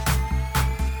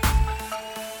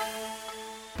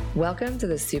Welcome to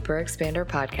the Super Expander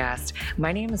podcast.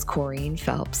 My name is Corrine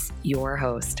Phelps, your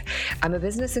host. I'm a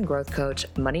business and growth coach,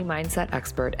 money mindset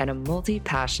expert, and a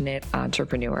multi-passionate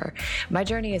entrepreneur. My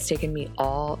journey has taken me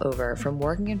all over, from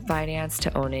working in finance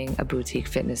to owning a boutique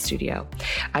fitness studio.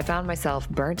 I found myself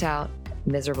burnt out,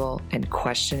 miserable, and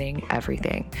questioning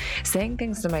everything. Saying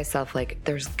things to myself like,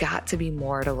 there's got to be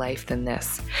more to life than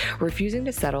this. Refusing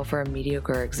to settle for a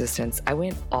mediocre existence, I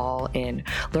went all in,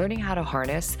 learning how to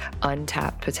harness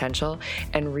untapped potential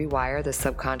and rewire the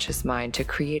subconscious mind to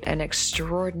create an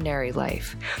extraordinary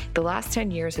life. The last 10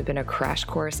 years have been a crash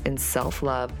course in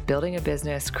self-love, building a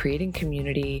business, creating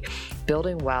community,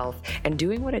 building wealth, and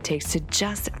doing what it takes to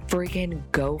just freaking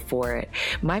go for it.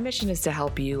 My mission is to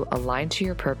help you align to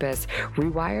your purpose,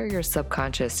 rewire your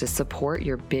subconscious to support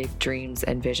your big dreams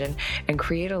and vision, and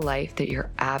create a life that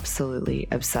you're absolutely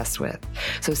obsessed with.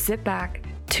 So sit back,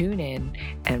 tune in,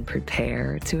 and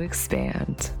prepare to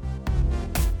expand.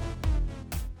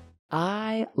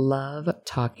 I love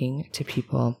talking to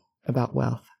people about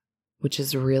wealth, which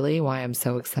is really why I'm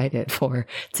so excited for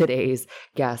today's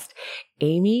guest.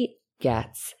 Amy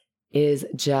Getz is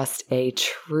just a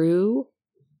true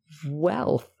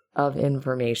wealth of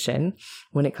information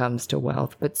when it comes to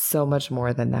wealth, but so much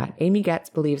more than that. Amy Getz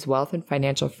believes wealth and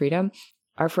financial freedom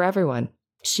are for everyone.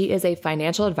 She is a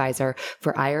financial advisor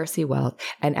for IRC Wealth,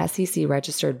 an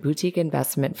SEC-registered boutique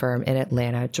investment firm in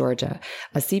Atlanta, Georgia,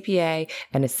 a CPA,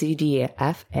 and a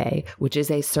CDFA, which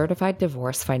is a certified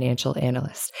divorce financial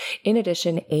analyst. In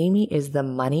addition, Amy is the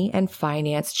money and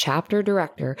finance chapter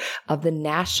director of the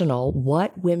national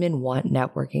What Women Want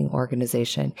networking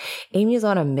organization. Amy is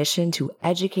on a mission to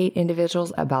educate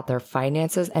individuals about their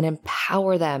finances and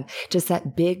empower them to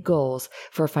set big goals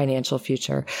for a financial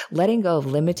future. Letting go of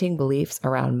limiting beliefs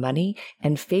around money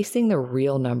and facing the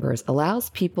real numbers allows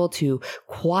people to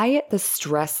quiet the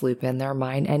stress loop in their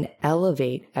mind and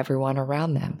elevate everyone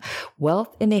around them.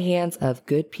 Wealth in the hands of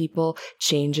good people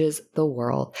changes the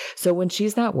world. So when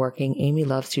she's not working, Amy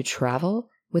loves to travel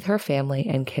with her family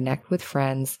and connect with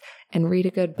friends and read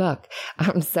a good book.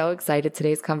 I'm so excited.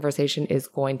 Today's conversation is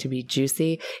going to be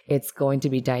juicy. It's going to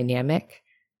be dynamic.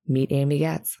 Meet Amy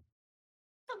Getz.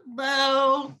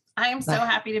 Hello. I am so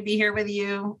happy to be here with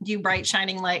you, you bright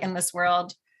shining light in this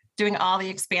world, doing all the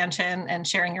expansion and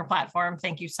sharing your platform.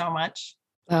 Thank you so much.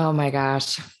 Oh my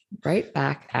gosh. Right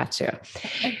back at you.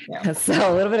 Thank you. So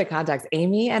a little bit of context.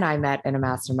 Amy and I met in a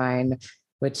mastermind,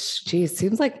 which, geez,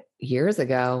 seems like years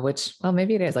ago, which, well,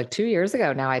 maybe it is like 2 years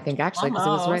ago now, I think, actually,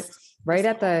 because it was right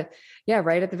at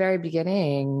the very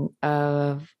beginning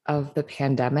of the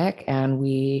pandemic. And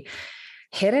we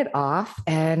hit it off.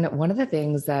 And one of the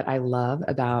things that I love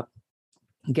about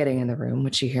getting in the room,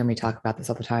 which you hear me talk about this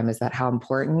all the time, is that how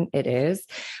important it is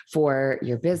for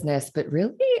your business. But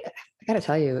really, I got to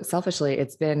tell you, selfishly,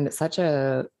 it's been such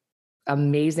a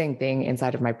amazing thing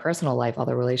inside of my personal life, all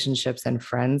the relationships and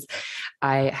friends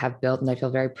I have built. And I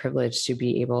feel very privileged to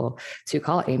be able to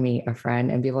call Amy a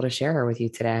friend and be able to share her with you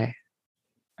today.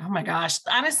 Oh my gosh.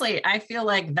 Honestly, I feel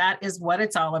like that is what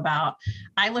it's all about.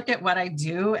 I look at what I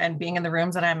do and being in the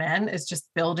rooms that I'm in is just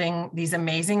building these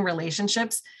amazing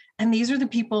relationships. And these are the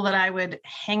people that I would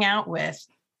hang out with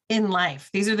in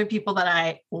life. These are the people that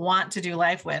I want to do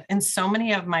life with. And so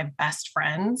many of my best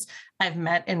friends I've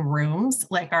met in rooms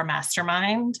like our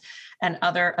mastermind and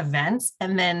other events,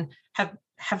 and then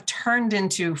have turned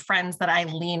into friends that I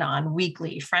lean on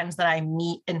weekly, friends that I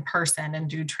meet in person and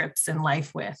do trips in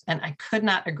life with. And I could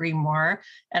not agree more.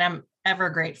 And I'm ever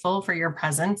grateful for your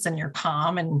presence and your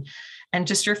calm and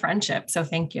just your friendship. So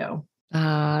thank you.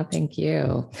 Thank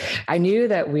you. I knew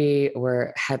that we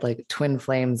had like twin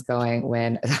flames going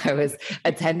when I was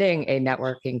attending a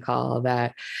networking call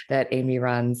that Amy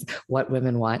runs, What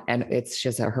Women Want. And it's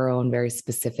just her own very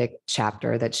specific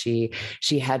chapter that she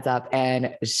heads up.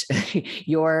 And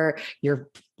your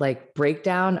like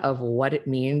breakdown of what it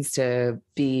means to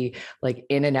be like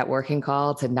in a networking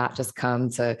call, to not just come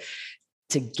to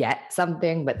get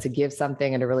something, but to give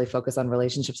something and to really focus on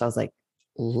relationships. I was like,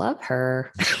 love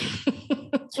her.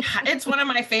 It's one of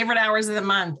my favorite hours of the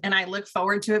month. And I look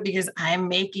forward to it because I'm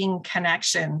making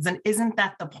connections. And isn't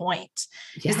that the point?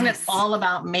 Yes. Isn't it all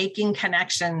about making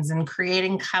connections and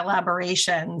creating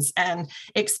collaborations and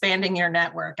expanding your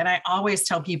network? And I always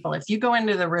tell people, if you go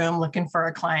into the room looking for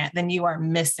a client, then you are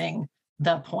missing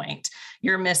the point.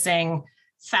 You're missing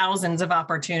thousands of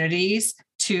opportunities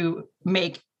to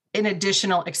make an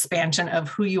additional expansion of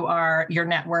who you are, your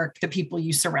network, the people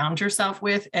you surround yourself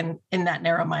with, and in that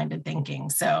narrow-minded thinking.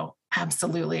 So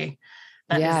absolutely.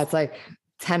 It's like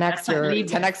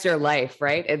 10x your life,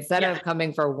 right? Instead of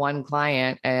coming for one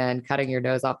client and cutting your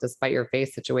nose off to spite your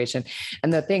face situation.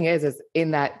 And the thing is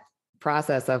in that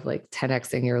process of like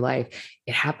 10xing your life,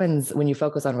 it happens when you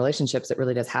focus on relationships. It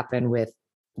really does happen with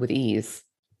ease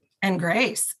and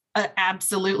grace.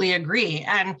 Absolutely agree.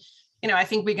 And, I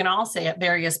think we can all say at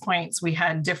various points we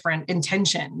had different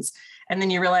intentions. And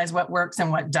then you realize what works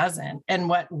and what doesn't. And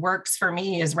what works for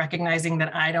me is recognizing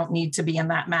that I don't need to be in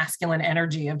that masculine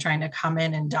energy of trying to come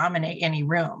in and dominate any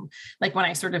room. Like when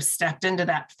I sort of stepped into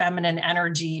that feminine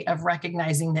energy of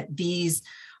recognizing that these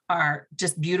are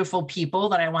just beautiful people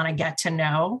that I want to get to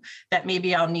know, that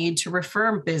maybe I'll need to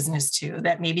refer business to,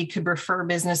 that maybe could refer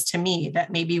business to me,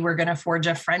 that maybe we're going to forge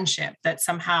a friendship, that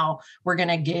somehow we're going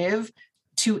to give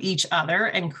to each other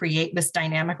and create this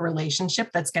dynamic relationship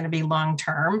that's going to be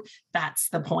long-term. That's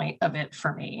the point of it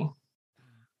for me.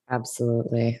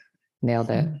 Absolutely. Nailed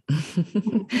it.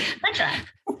 Okay.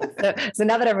 So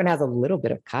now that everyone has a little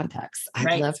bit of context,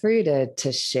 I'd love for you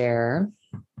to share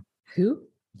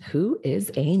who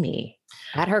is Amy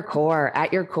at her core,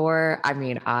 at your core. I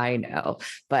mean, I know,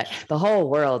 but the whole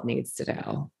world needs to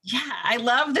know. Yeah, I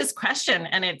love this question.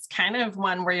 And it's kind of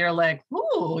one where you're like,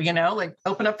 ooh, like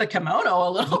open up the kimono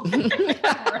a little bit,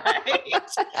 right?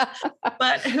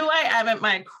 But who I am at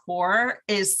my core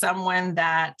is someone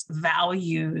that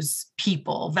values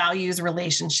people, values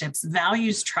relationships,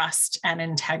 values trust and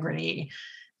integrity,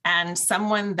 and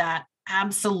someone that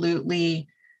absolutely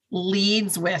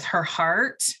leads with her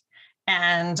heart.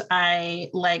 And I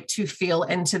like to feel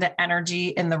into the energy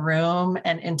in the room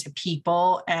and into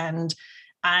people. And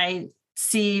I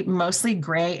see mostly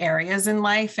gray areas in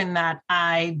life in that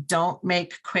I don't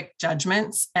make quick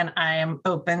judgments, and I am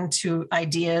open to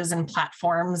ideas and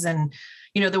platforms and,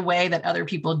 the way that other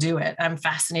people do it. I'm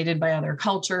fascinated by other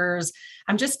cultures.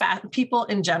 I'm just people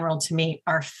in general to me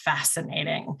are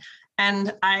fascinating.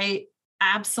 And I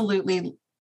absolutely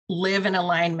live in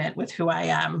alignment with who I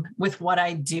am, with what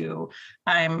I do.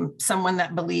 I'm someone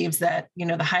that believes that,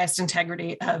 the highest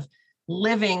integrity of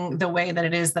living the way that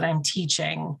it is that I'm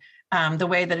teaching, the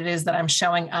way that it is that I'm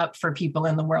showing up for people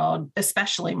in the world,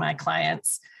 especially my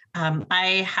clients.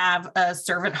 I have a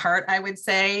servant heart, I would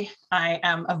say. I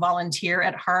am a volunteer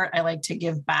at heart. I like to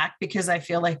give back because I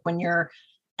feel like when you're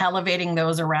elevating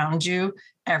those around you,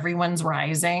 everyone's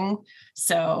rising.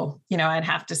 So, I'd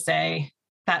have to say,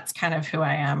 that's kind of who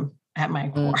I am at my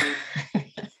core.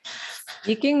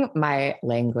 Speaking my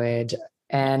language,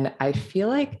 and I feel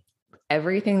like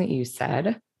everything that you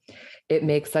said, it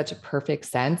makes such a perfect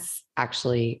sense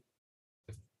actually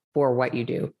for what you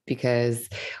do, because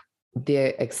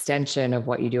the extension of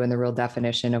what you do and the real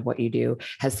definition of what you do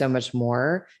has so much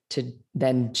more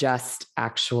than just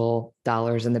actual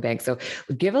dollars in the bank. So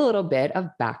give a little bit of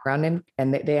background,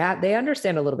 and they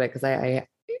understand a little bit, because I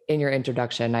in your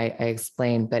introduction, I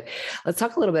explained, but let's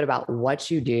talk a little bit about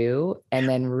what you do and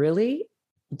then really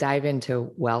dive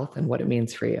into wealth and what it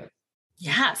means for you.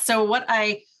 Yeah. So what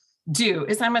I do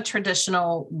is I'm a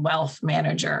traditional wealth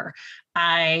manager.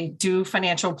 I do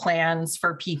financial plans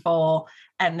for people,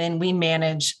 and then we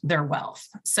manage their wealth.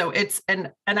 So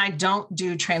and I don't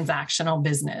do transactional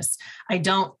business. I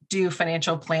don't do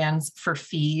financial plans for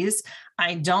fees.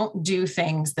 I don't do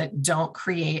things that don't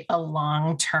create a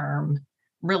long-term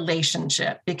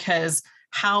relationship, because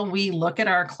how we look at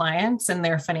our clients and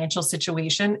their financial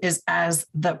situation is as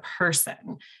the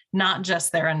person, not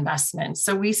just their investment.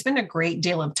 So we spend a great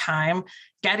deal of time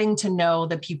getting to know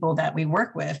the people that we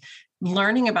work with,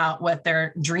 learning about what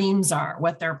their dreams are,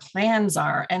 what their plans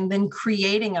are, and then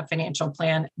creating a financial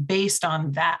plan based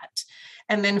on that.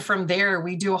 And then from there,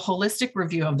 we do a holistic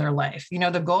review of their life.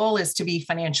 The goal is to be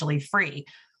financially free.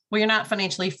 Well, you're not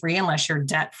financially free unless you're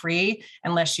debt free,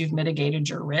 unless you've mitigated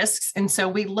your risks. And so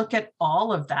we look at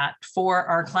all of that for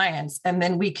our clients. And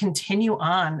then we continue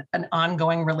on an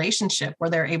ongoing relationship where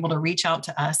they're able to reach out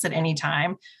to us at any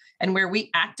time, and where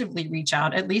we actively reach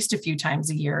out at least a few times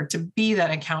a year to be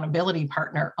that accountability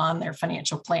partner on their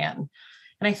financial plan.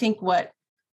 And I think what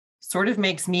sort of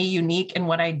makes me unique in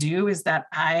what I do is that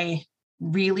I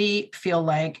really feel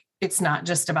like it's not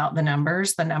just about the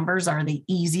numbers. The numbers are the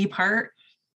easy part.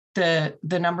 The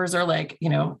numbers are like,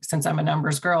 since I'm a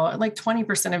numbers girl, like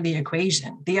 20% of the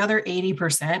equation. The other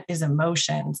 80% is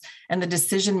emotions and the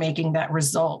decision-making that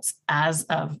results as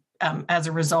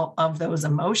a result of those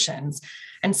emotions.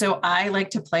 And so I like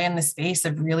to play in the space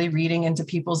of really reading into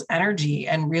people's energy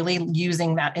and really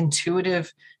using that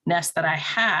intuitiveness that I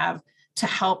have to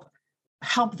help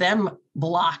them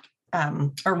block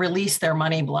or release their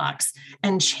money blocks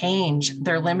and change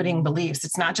their limiting beliefs.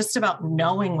 It's not just about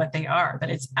knowing what they are, but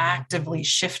it's actively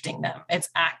shifting them. It's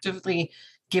actively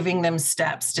giving them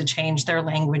steps to change their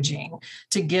languaging,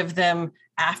 to give them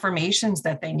affirmations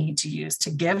that they need to use, to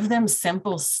give them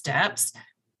simple steps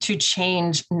to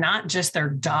change not just their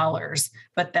dollars,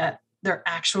 but that their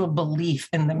actual belief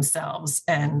in themselves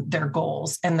and their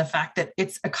goals, and the fact that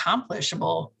it's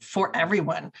accomplishable for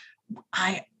everyone.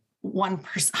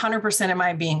 100% of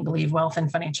my being believe wealth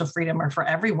and financial freedom are for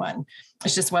everyone.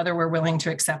 It's just whether we're willing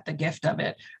to accept the gift of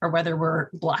it, or whether we're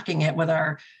blocking it with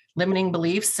our limiting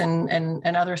beliefs and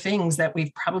other things that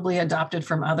we've probably adopted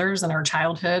from others in our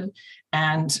childhood.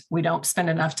 And we don't spend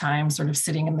enough time sort of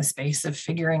sitting in the space of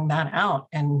figuring that out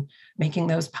and making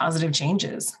those positive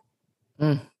changes.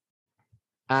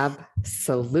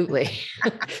 Absolutely.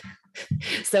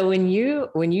 So when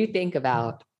you think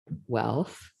about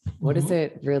wealth, what does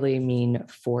it really mean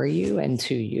for you and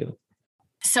to you?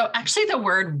 So actually the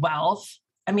word wealth,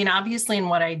 I mean, obviously in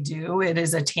what I do, it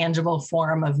is a tangible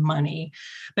form of money,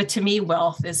 but to me,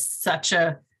 wealth is such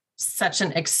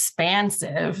an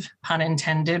expansive, pun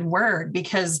intended, word,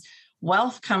 because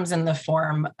wealth comes in the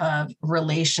form of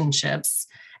relationships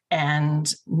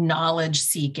and knowledge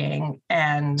seeking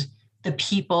and the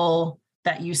people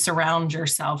that you surround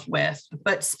yourself with.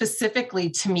 But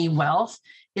specifically to me, wealth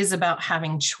is about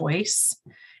having choice,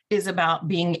 is about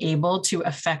being able to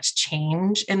affect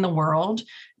change in the world,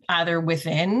 either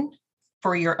within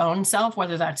for your own self,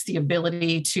 whether that's the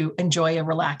ability to enjoy a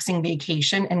relaxing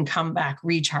vacation and come back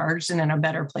recharged and in a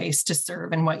better place to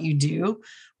serve in what you do,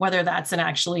 whether that's in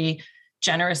actually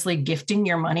generously gifting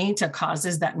your money to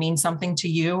causes that mean something to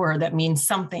you or that means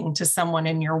something to someone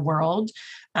in your world.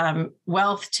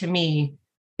 Wealth to me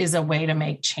is a way to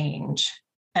make change.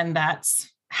 And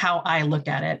that's how I look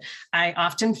at it. I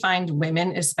often find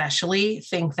women especially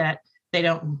think that they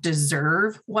don't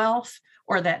deserve wealth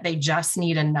or that they just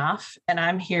need enough. And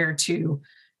I'm here to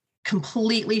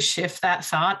completely shift that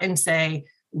thought and say,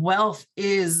 wealth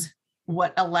is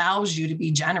what allows you to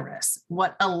be generous,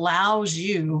 what allows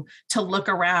you to look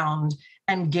around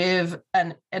and give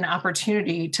an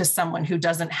opportunity to someone who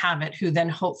doesn't have it, who then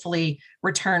hopefully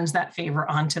returns that favor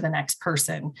on to the next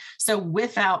person. So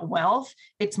without wealth,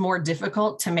 it's more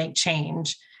difficult to make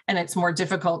change, and it's more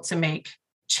difficult to make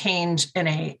change in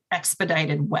a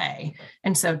expedited way.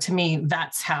 And so to me,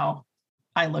 that's how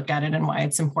I look at it and why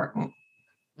it's important.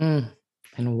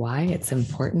 And why it's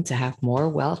important to have more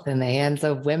wealth in the hands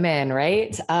of women, right?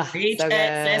 Reach so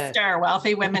it, sister.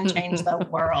 Wealthy women change the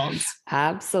world.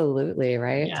 Absolutely,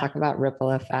 right? Yeah. Talk about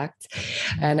ripple effect.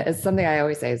 And it's something I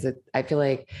always say is that I feel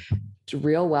like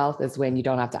real wealth is when you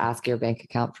don't have to ask your bank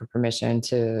account for permission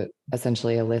to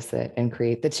essentially elicit and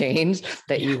create the change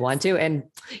that you want to. And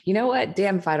you know what?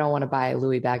 Damn if I don't want to buy a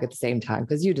Louis bag at the same time,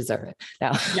 because you deserve it.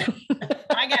 No. Yeah.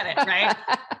 I get it, right?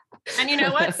 And you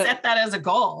know what? Set that as a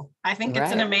goal. I think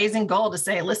it's an amazing goal to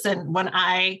say, listen, when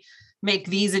I make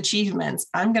these achievements,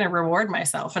 I'm going to reward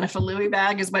myself. And if a Louis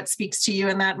bag is what speaks to you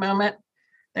in that moment,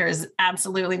 there is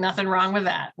absolutely nothing wrong with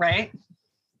that, right?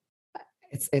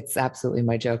 It's absolutely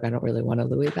my joke. I don't really want a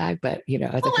Louis bag, but you know,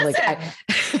 I feel listen,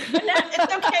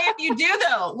 it's okay if you do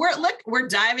though. We're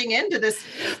diving into this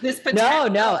potential.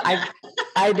 No, I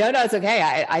don't know. It's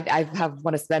okay. I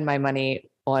want to spend my money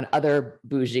on other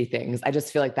bougie things. I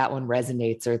just feel like that one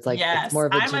resonates, or it's like, it's more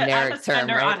of a generic term,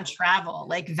 right? On travel.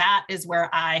 Like that is where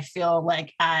I feel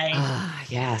like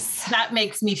yes, that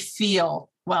makes me feel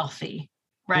wealthy,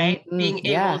 right? Mm-hmm. Being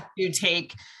able to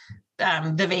take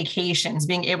the vacations,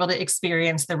 being able to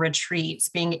experience the retreats,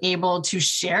 being able to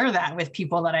share that with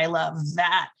people that I love,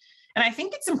 that. And I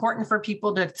think it's important for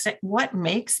people to say, what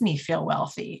makes me feel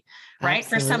wealthy, right?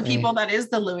 Absolutely. For some people, that is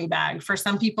the Louis bag. For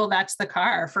some people, that's the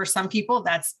car. For some people,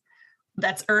 that's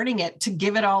earning it to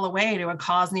give it all away to a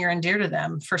cause near and dear to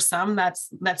them. For some,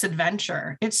 that's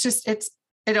adventure. It's just, it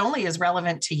only is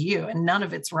relevant to you, and none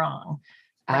of it's wrong.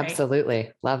 Right?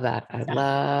 Absolutely. Love that. I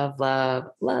love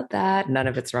that. None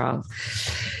of it's wrong.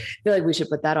 I feel like we should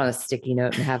put that on a sticky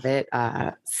note and have it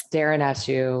staring at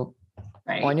you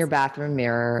on your bathroom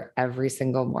mirror every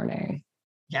single morning.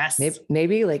 Yes.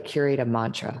 Maybe like curate a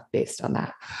mantra based on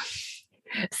that.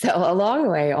 So along the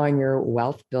way on your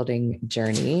wealth building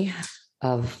journey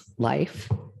of life,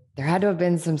 there had to have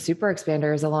been some super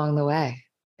expanders along the way.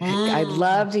 I'd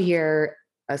love to hear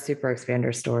a super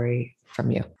expander story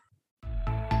from you.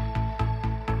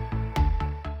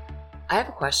 I have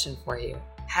a question for you.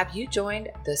 Have you joined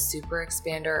the Super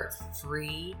Expander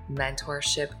free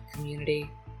mentorship community?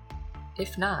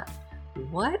 If not,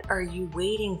 what are you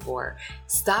waiting for?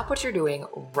 Stop what you're doing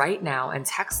right now and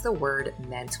text the word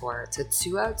mentor to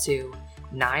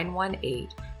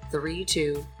 202-918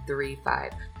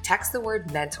 3235. Text the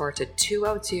word mentor to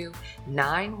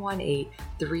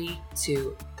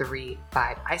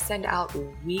 202-918-3235. I send out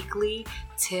weekly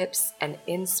tips and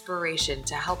inspiration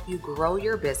to help you grow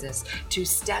your business, to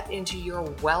step into your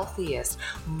wealthiest,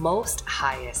 most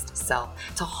highest self,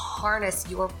 to harness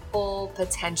your full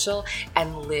potential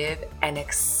and live an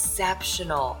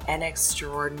exceptional and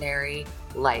extraordinary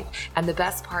life. And the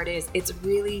best part is, it's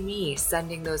really me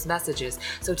sending those messages.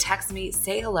 So text me,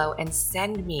 say hello, and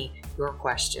send me your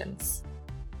questions.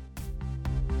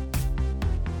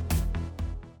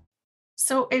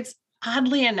 So it's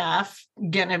oddly enough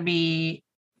going to be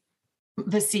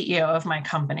the CEO of my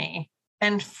company,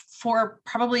 and for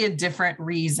probably a different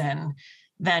reason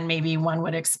than maybe one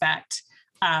would expect.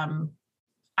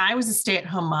 I was a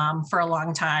stay-at-home mom for a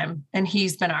long time, and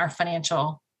he's been our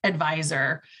financial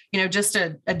advisor, just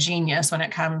a genius when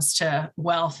it comes to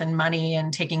wealth and money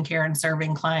and taking care and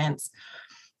serving clients.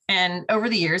 And over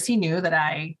the years, he knew that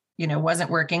I, wasn't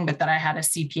working, but that I had a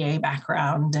CPA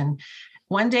background. And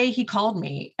one day he called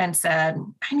me and said,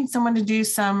 I need someone to do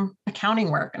some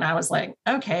accounting work. And I was like,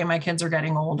 okay, my kids are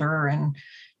getting older, and,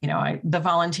 the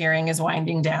volunteering is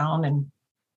winding down. And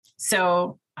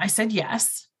so I said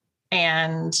yes.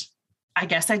 And I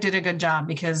guess I did a good job,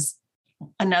 because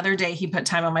another day he put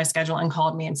time on my schedule and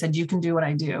called me and said, you can do what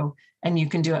I do and you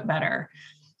can do it better.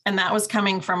 And that was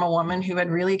coming from a woman who had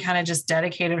really kind of just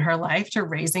dedicated her life to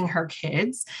raising her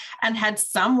kids and had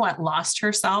somewhat lost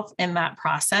herself in that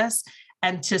process.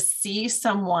 And to see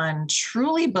someone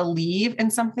truly believe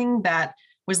in something that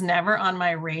was never on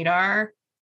my radar,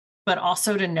 but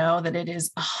also to know that it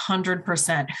is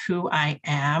 100% who I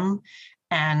am,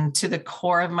 and to the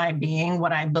core of my being,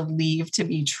 what I believe to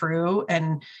be true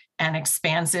and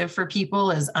expansive for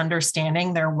people is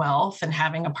understanding their wealth and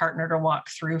having a partner to walk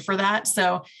through for that.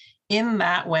 So in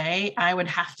that way, I would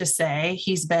have to say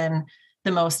he's been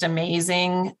the most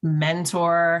amazing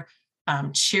mentor,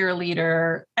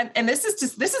 cheerleader. And this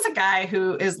is a guy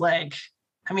who is like,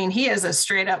 he is a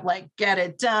straight up like, get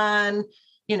it done,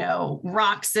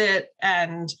 rocks it,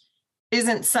 and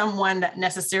isn't someone that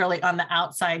necessarily on the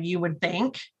outside you would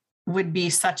think would be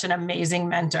such an amazing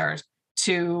mentor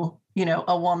to,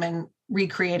 a woman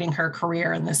recreating her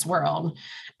career in this world.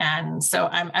 And so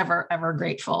I'm ever, ever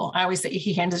grateful. I always say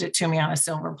he handed it to me on a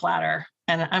silver platter,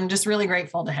 and I'm just really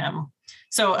grateful to him.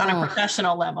 So on a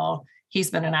professional level,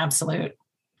 he's been an absolute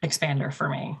expander for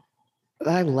me.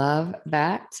 I love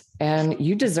that. And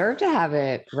you deserve to have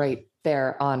it right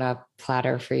there on a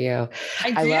platter for you.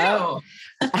 I do.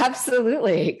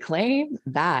 Absolutely. Claim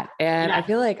that. And Yeah. I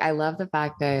feel like I love the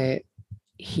fact that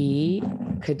he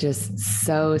could just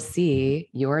so see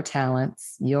your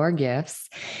talents, your gifts,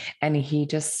 and he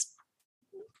just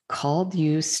called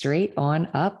you straight on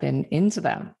up and into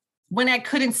them. When I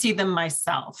couldn't see them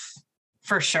myself,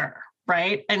 for sure.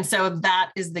 Right. And so that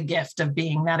is the gift of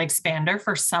being that expander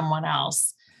for someone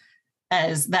else,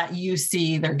 as that you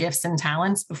see their gifts and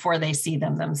talents before they see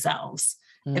them themselves.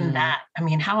 And that,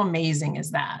 how amazing is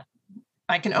that?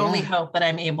 I can only hope that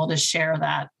I'm able to share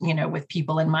that, with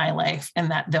people in my life,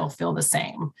 and that they'll feel the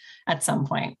same at some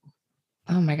point.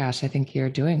 Oh my gosh. I think you're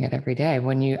doing it every day.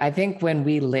 I think when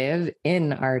we live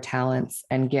in our talents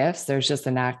and gifts, there's just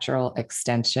a natural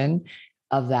extension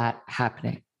of that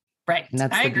happening. Right. And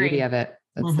that's the beauty of it.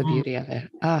 That's the beauty of it.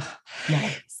 Oh,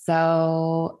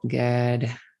 so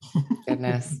good.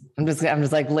 Goodness. I'm just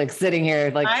like sitting here,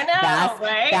 like I know,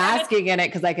 basking in it,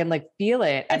 because I can like feel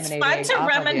it. It's fun to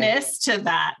reminisce to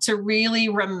that, to really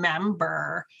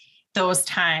remember those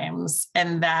times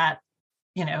and that,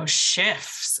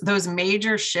 shifts, those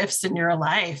major shifts in your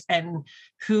life. And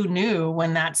who knew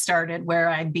when that started where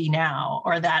I'd be now,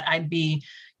 or that I'd be,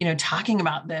 talking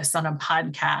about this on a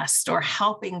podcast, or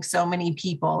helping so many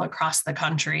people across the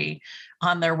country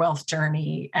on their wealth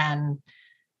journey. And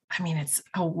it's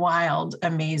a wild,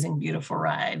 amazing, beautiful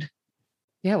ride.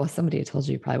 Yeah. Well, somebody had told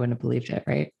you probably wouldn't have believed it,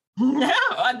 right? No,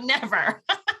 never,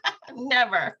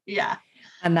 never. Yeah.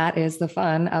 And that is the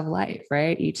fun of life,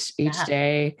 right? Each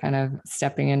day kind of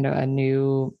stepping into a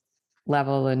new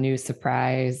level, a new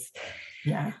surprise.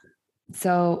 Yeah.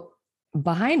 So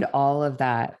behind all of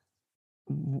that,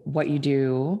 what you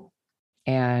do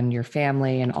and your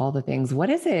family and all the things, what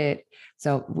is it?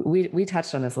 So we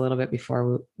touched on this a little bit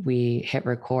before we hit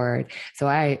record. So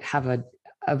I have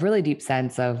a really deep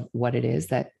sense of what it is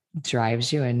that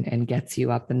drives you and gets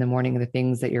you up in the morning, the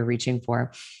things that you're reaching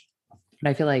for. And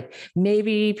I feel like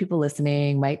maybe people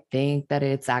listening might think that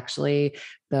it's actually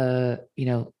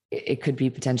it could be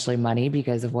potentially money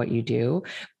because of what you do.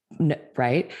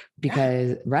 Right.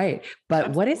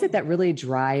 But what is it that really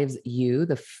drives you,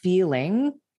 the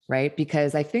feeling, right?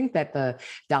 Because I think that the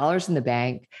dollars in the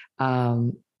bank,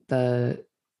 the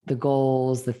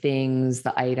goals, the things,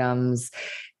 the items,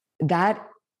 that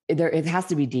there, it has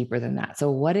to be deeper than that. So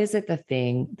what is it, the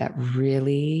thing that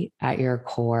really at your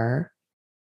core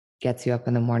gets you up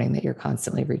in the morning that you're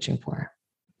constantly reaching for?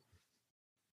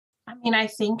 I mean, I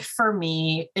think for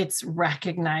me, it's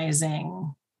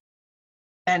recognizing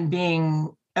and being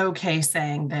okay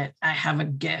saying that I have a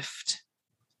gift.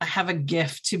 I have a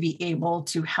gift to be able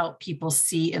to help people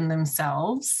see in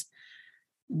themselves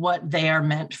what they are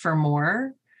meant for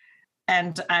more.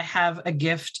 And I have a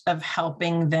gift of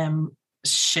helping them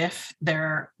shift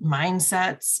their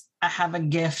mindsets. I have a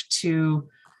gift to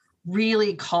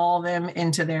really call them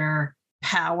into their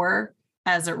power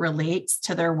as it relates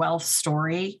to their wealth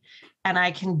story. And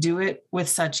I can do it with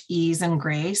such ease and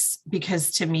grace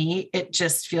because to me, it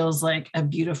just feels like a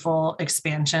beautiful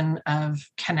expansion of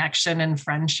connection and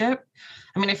friendship.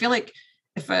 I mean, I feel like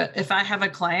if I have a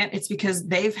client, it's because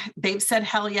they've said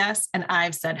hell yes, and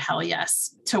I've said hell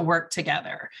yes to work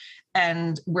together.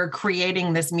 And we're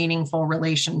creating this meaningful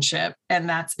relationship. And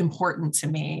that's important to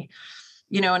me.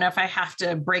 And if I have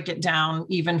to break it down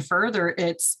even further,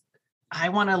 I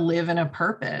want to live in a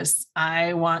purpose.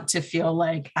 I want to feel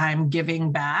like I'm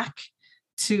giving back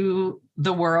to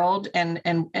the world and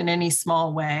in any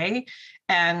small way.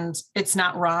 And it's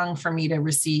not wrong for me to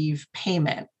receive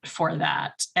payment for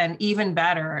that. And even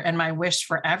better, and my wish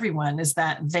for everyone is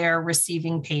that they're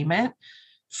receiving payment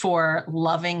for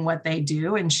loving what they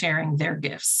do and sharing their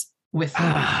gifts with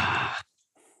me.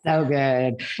 So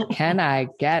good. Can I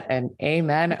get an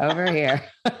amen over here?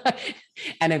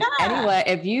 And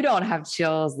if you don't have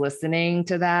chills listening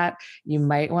to that, you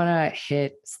might want to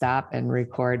hit stop and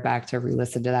record back to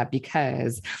re-listen to that,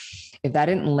 because if that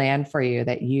didn't land for you,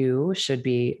 that you should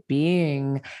be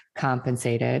being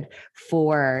compensated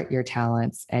for your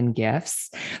talents and gifts.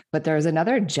 But there's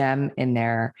another gem in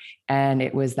there. And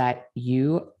it was that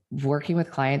you working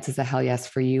with clients is a hell yes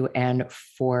for you and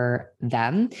for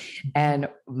them. And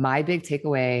my big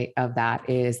takeaway of that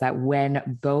is that when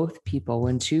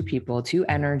two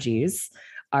energies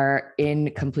are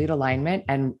in complete alignment,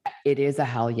 and it is a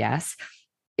hell yes,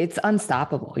 it's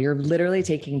unstoppable. You're literally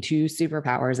taking two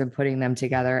superpowers and putting them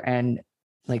together and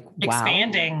like,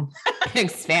 expanding. Wow.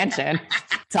 Expansion.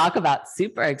 Talk about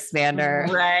super expander.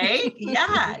 Right.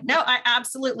 Yeah. No, I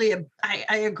absolutely,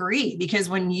 I agree, because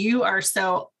when you are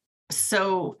so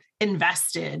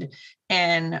invested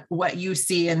in what you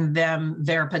see in them,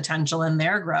 their potential and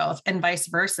their growth, and vice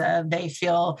versa, they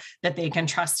feel that they can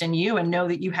trust in you and know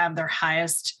that you have their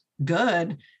highest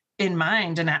good in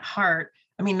mind and at heart.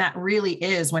 I mean, that really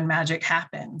is when magic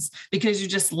happens, because you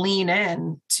just lean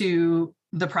in to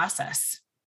the process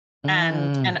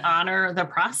and honor the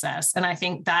process. And I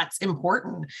think that's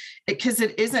important, because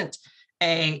it isn't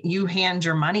you hand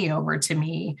your money over to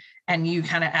me and you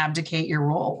kind of abdicate your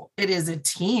role. It is a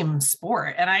team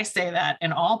sport. And I say that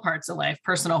in all parts of life.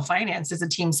 Personal finance is a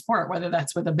team sport, whether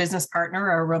that's with a business partner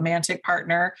or a romantic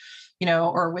partner,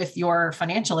 or with your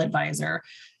financial advisor.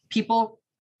 People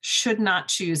should not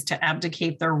choose to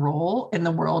abdicate their role in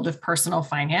the world of personal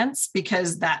finance,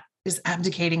 because that is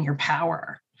abdicating your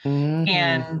power. Mm-hmm.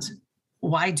 And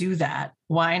why do that?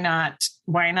 Why not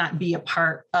be a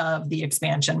part of the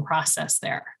expansion process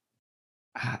there?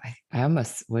 I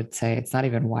almost would say it's not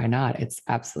even why not. It's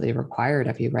absolutely required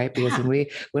of you, right? Because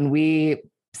when we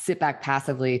sit back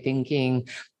passively thinking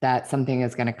that something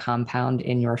is going to compound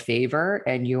in your favor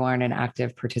and you aren't an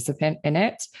active participant in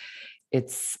it,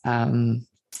 it's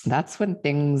that's when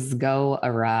things go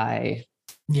awry.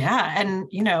 Yeah. And,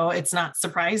 it's not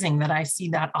surprising that I see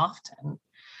that often,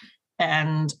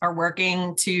 and are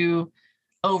working to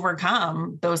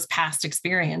overcome those past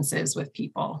experiences with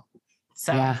people.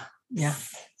 So yeah.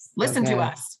 Listen to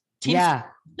us. Yeah.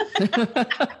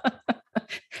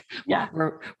 Yeah.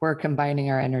 We're combining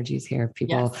our energies here.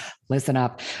 People, yes. Listen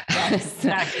up. Yes,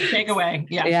 exactly. Take away.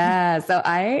 Yeah. Yeah. So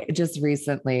I just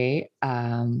recently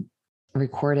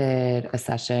recorded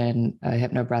a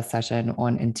hypno breath session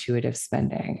on intuitive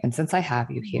spending. And since I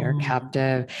have you here,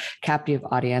 captive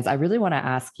audience, I really want to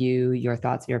ask you your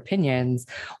thoughts, your opinions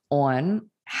on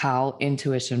how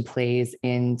intuition plays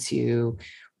into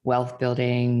wealth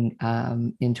building,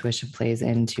 intuition plays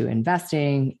into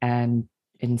investing and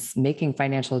in making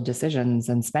financial decisions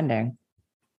and spending.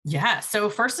 Yeah. So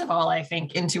first of all, I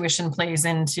think intuition plays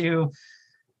into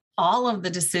all of the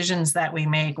decisions that we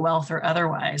make, wealth or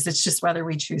otherwise. It's just whether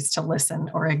we choose to listen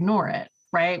or ignore it,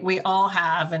 right? We all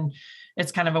have, and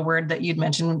it's kind of a word that you'd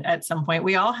mentioned at some point,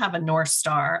 we all have a North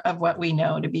Star of what we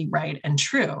know to be right and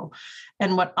true.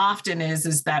 And what often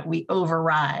is that we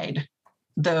override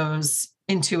those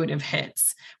intuitive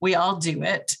hits. We all do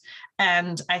it.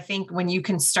 And I think when you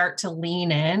can start to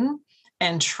lean in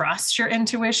and trust your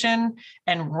intuition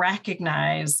and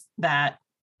recognize that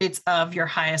it's of your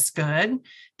highest good,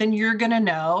 then you're going to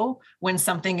know when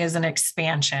something is an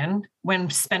expansion, when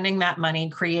spending that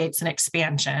money creates an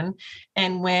expansion,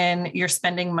 and when you're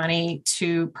spending money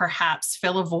to perhaps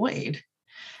fill a void,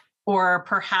 or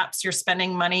perhaps you're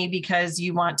spending money because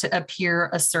you want to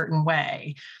appear a certain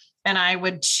way. And I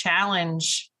would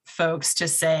challenge folks to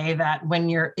say that when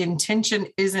your intention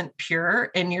isn't pure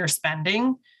in your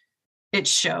spending, it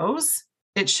shows.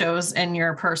 It shows in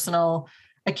your personal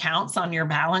accounts on your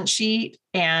balance sheet.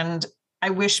 And I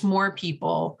wish more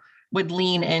people would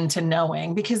lean into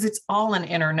knowing, because it's all an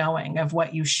inner knowing of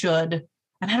what you should.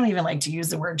 And I don't even like to use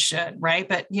the word should, right?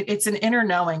 But it's an inner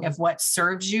knowing of what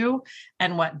serves you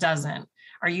and what doesn't.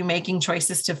 Are you making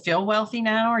choices to feel wealthy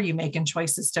now? Or are you making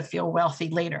choices to feel wealthy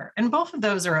later? And both of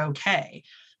those are okay.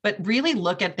 But really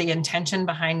look at the intention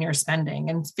behind your spending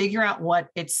and figure out what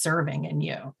it's serving in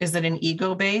you. Is it an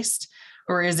ego-based,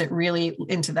 or is it really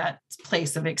into that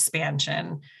place of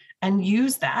expansion? And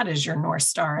use that as your North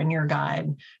Star and your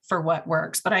guide for what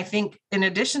works. But I think in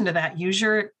addition to that, use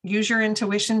your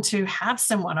intuition to have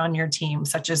someone on your team,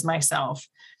 such as myself,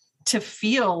 to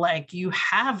feel like you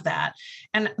have that.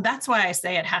 And that's why I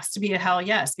say it has to be a hell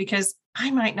yes, because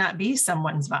I might not be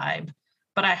someone's vibe,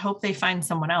 but I hope they find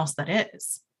someone else that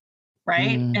is.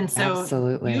 Right. And so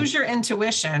absolutely. Use your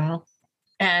intuition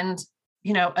and,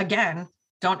 again,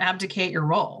 don't abdicate your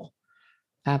role.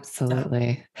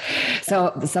 Absolutely.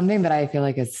 So something that I feel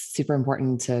like is super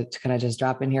important to kind of just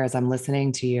drop in here as I'm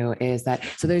listening to you is that,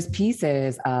 so there's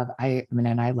pieces of,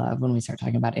 and I love when we start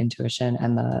talking about intuition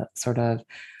and the sort of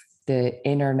the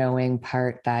inner knowing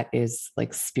part that is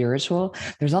like spiritual.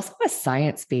 There's also a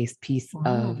science-based piece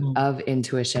of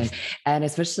intuition. And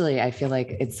especially I feel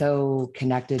like it's so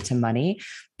connected to money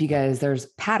because there's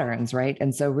patterns, right?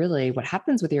 And so really what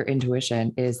happens with your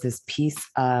intuition is this piece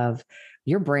of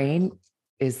your brain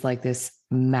is like this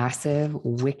massive,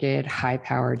 wicked,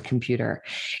 high-powered computer.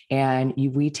 And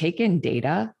we take in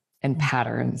data and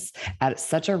patterns at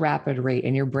such a rapid rate,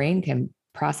 and your brain can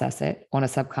process it on a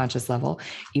subconscious level,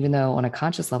 even though on a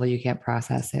conscious level, you can't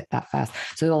process it that fast.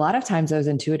 So a lot of times those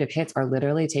intuitive hits are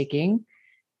literally taking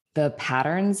the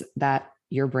patterns that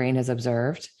your brain has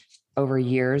observed over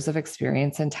years of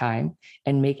experience and time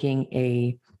and making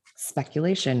a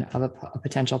speculation of a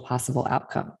potential possible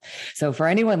outcome. So for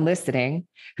anyone listening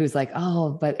who's like,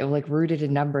 oh, but like rooted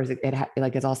in numbers,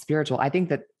 it's all spiritual. I think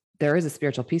that there is a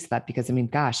spiritual piece of that because,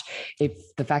 gosh,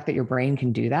 if the fact that your brain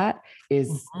can do that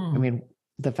is,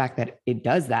 the fact that it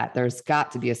does that, there's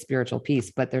got to be a spiritual piece,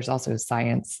 but there's also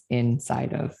science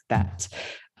inside of that,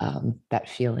 that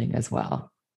feeling as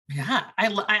well. Yeah, I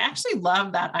actually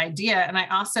love that idea. And I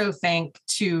also think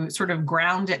to sort of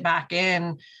ground it back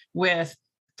in with,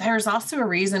 there's also a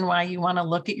reason why you want to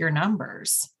look at your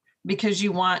numbers, because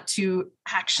you want to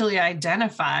actually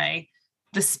identify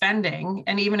the spending.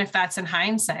 And even if that's in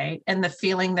hindsight, and the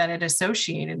feeling that it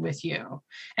associated with you.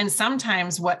 And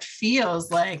sometimes what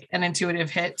feels like an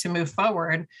intuitive hit to move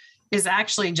forward is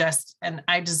actually just an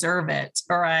I deserve it,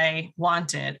 or I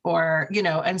want it, or,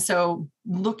 and so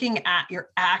looking at your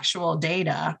actual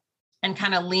data and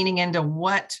kind of leaning into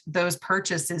what those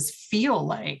purchases feel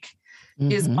like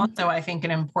is also, I think,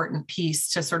 an important piece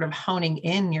to sort of honing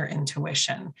in your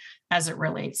intuition as it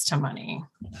relates to money.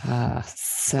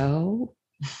 So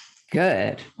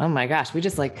good. Oh my gosh. We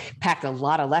just packed a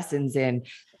lot of lessons in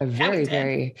a very,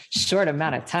 very short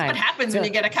amount of time. That's what happens when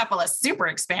you get a couple of super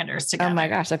expanders together. Oh my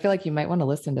gosh. I feel like you might want to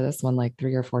listen to this one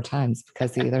 3 or 4 times,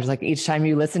 because there's each time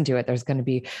you listen to it, there's going to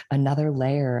be another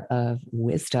layer of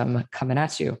wisdom coming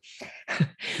at you,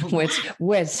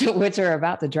 which are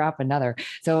about to drop another.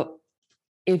 So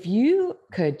if you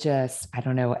could just,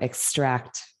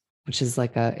 extract, which is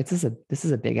this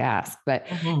is a big ask, but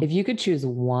if you could choose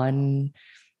one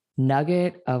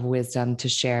nugget of wisdom to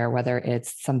share, whether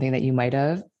it's something that you might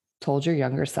have told your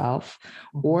younger self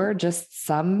or just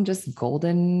some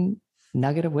golden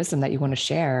nugget of wisdom that you want to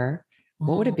share,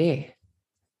 what would it be?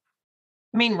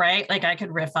 Right? I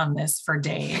could riff on this for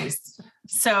days.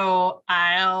 So we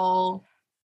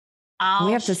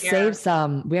have to save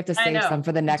some. We have to save some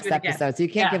for the next episode. So we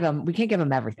can't give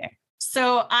them everything.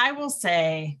 So I will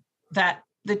say that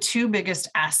the 2 biggest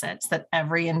assets that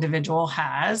every individual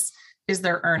has is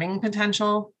their earning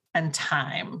potential and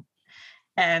time.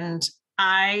 And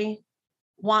I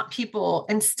want people,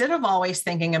 instead of always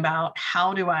thinking about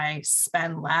how do I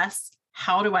spend less,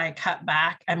 how do I cut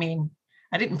back? I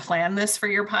didn't plan this for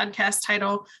your podcast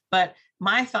title, but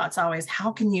my thought's always,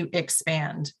 how can you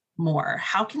expand more?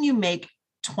 How can you make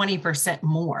 20%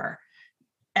 more.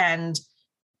 And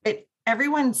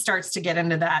everyone starts to get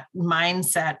into that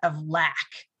mindset of lack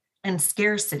and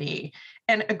scarcity.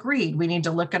 And agreed, we need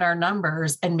to look at our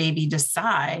numbers and maybe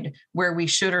decide where we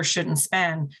should or shouldn't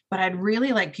spend. But I'd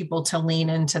really like people to lean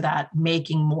into that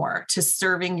making more, to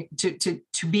serving, to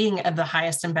being of the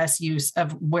highest and best use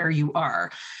of where you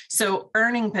are. So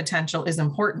earning potential is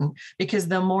important, because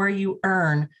the more you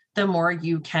earn, the more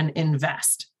you can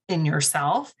invest in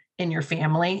yourself, in your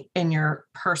family, in your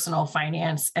personal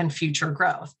finance and future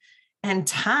growth. And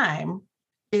time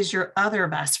is your other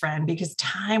best friend, because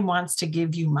time wants to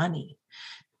give you money.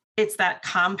 It's that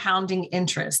compounding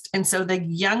interest. And so the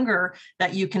younger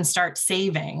that you can start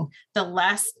saving, the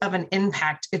less of an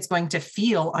impact it's going to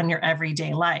feel on your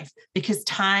everyday life, because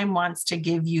time wants to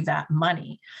give you that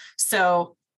money.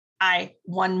 So I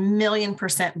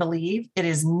 1,000,000% believe it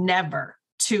is never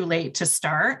too late to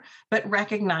start, but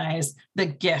recognize the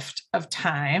gift of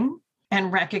time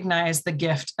and recognize the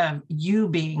gift of you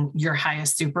being your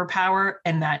highest superpower,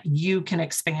 and that you can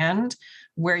expand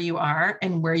where you are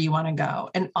and where you want to go.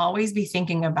 And always be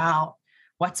thinking about,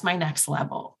 what's my next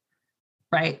level,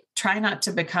 right? Try not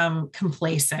to become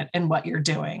complacent in what you're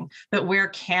doing, but where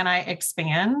can I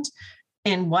expand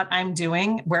in what I'm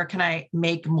doing? Where can I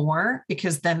make more?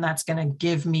 Because then that's going to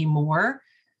give me more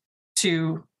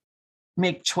to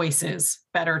make choices,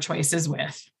 better choices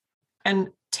with. And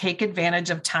take advantage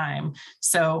of time.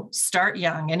 So start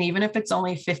young. And even if it's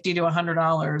only $50 to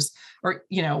 $100 or,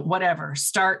 whatever,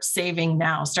 start saving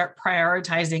now, start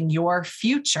prioritizing your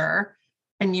future,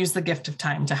 and use the gift of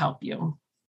time to help you.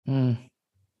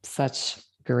 Such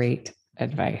great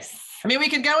advice. I mean, we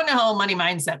could go into whole money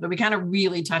mindset, but we kind of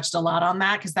really touched a lot on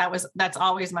that, because that's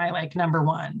always my number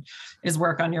one is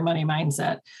work on your money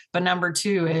mindset. But number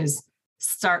two is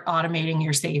start automating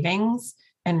your savings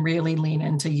and really lean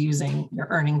into using your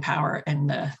earning power and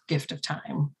the gift of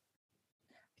time.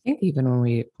 I think even when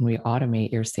we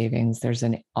automate your savings, there's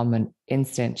an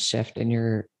instant shift in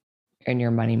your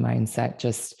money mindset,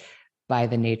 just by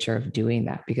the nature of doing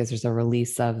that, because there's a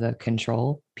release of the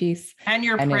control piece. And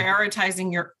you're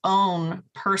prioritizing your own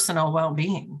personal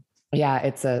well-being. Yeah.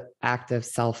 It's an act of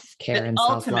self-care and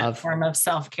self-love. The ultimate form of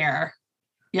self-care.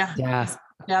 Yeah. Yeah.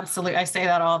 Absolutely. I say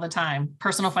that all the time.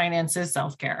 Personal finance is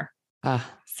self-care.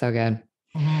 So good.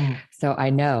 Mm-hmm. So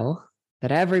I know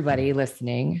that everybody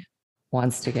listening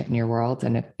wants to get in your world,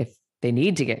 and if they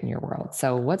need to get in your world.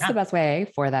 So what's the best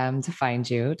way for them to find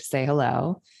you, to say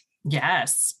hello?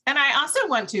 Yes. And I also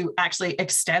want to actually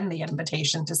extend the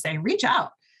invitation to say, reach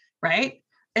out, right?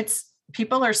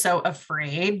 People are so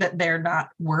afraid that they're not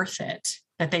worth it,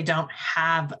 that they don't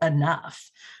have enough.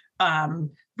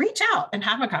 Reach out and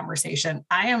have a conversation.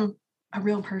 I am a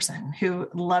real person who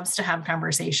loves to have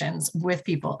conversations with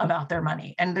people about their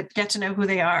money and to get to know who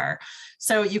they are.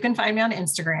 So you can find me on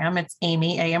Instagram. It's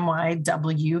Amy, AMY,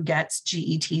 Getz,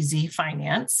 GETZ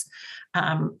Finance.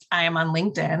 I am on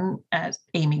LinkedIn as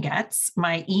Amy Getz.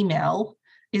 My email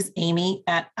is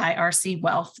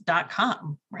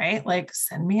amy@ircwealth.com, right?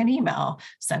 Send me an email,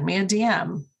 send me a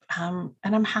DM. And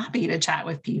I'm happy to chat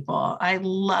with people.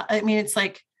 It's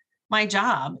my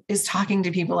job is talking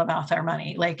to people about their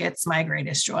money. It's my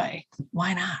greatest joy.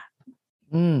 Why not?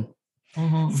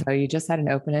 Mm-hmm. So you just had an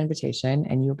open invitation,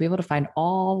 and you'll be able to find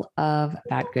all of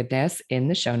that goodness in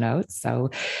the show notes. So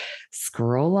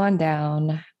scroll on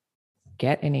down,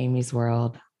 get in Amy's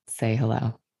world, say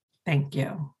hello. Thank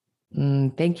you.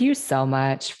 Thank you so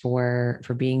much for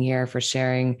being here, for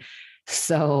sharing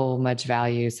so much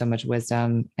value, so much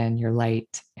wisdom, and your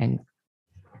light, and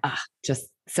just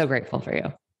so grateful for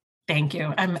you. Thank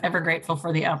you. I'm ever grateful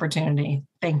for the opportunity.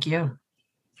 Thank you.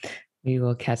 We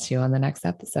will catch you on the next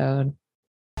episode.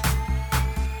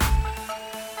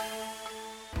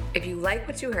 If you like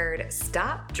what you heard,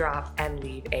 stop, drop, and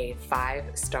leave a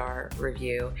 5-star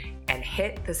review, and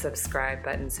hit the subscribe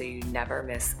button so you never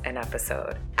miss an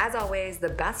episode. As always, the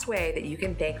best way that you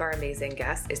can thank our amazing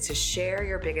guests is to share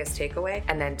your biggest takeaway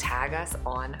and then tag us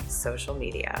on social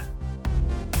media.